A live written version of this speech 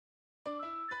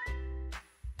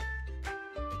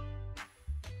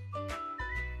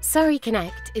Surrey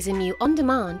Connect is a new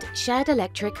on-demand shared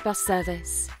electric bus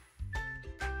service.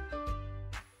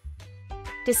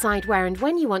 Decide where and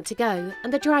when you want to go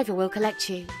and the driver will collect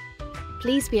you.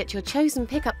 Please be at your chosen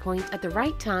pickup point at the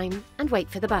right time and wait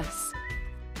for the bus.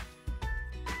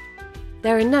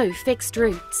 There are no fixed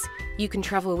routes. You can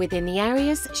travel within the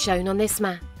areas shown on this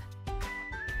map.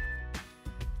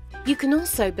 You can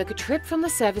also book a trip from the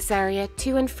service area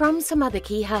to and from some other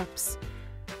key hubs.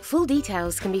 Full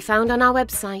details can be found on our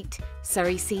website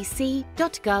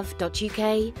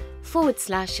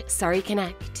surreycc.gov.uk/Surrey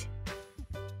Connect.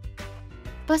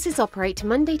 Buses operate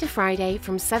Monday to Friday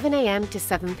from 7 AM to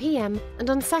 7 PM and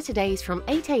on Saturdays from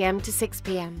 8 AM to 6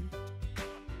 PM.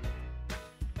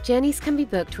 Journeys can be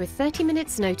booked with 30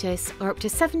 minutes notice or up to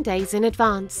 7 days in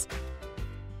advance.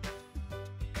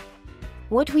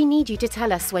 What we need you to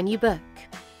tell us when you book: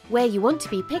 where you want to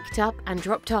be picked up and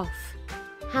dropped off,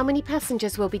 how many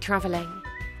passengers will be travelling,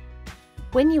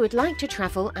 when you would like to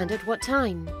travel and at what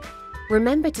time.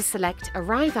 Remember to select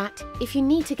Arrive At if you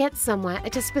need to get somewhere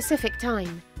at a specific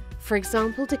time, for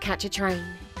example to catch a train.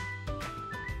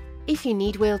 If you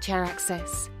need wheelchair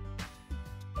access.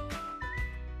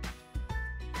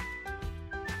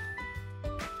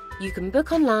 You can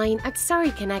book online at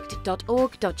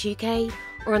surreyconnect.org.uk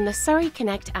or on the Surrey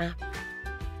Connect app.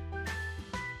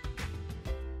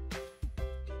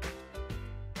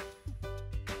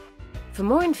 For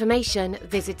more information,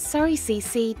 visit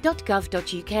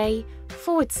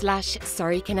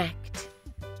surreycc.gov.uk/Surrey Connect.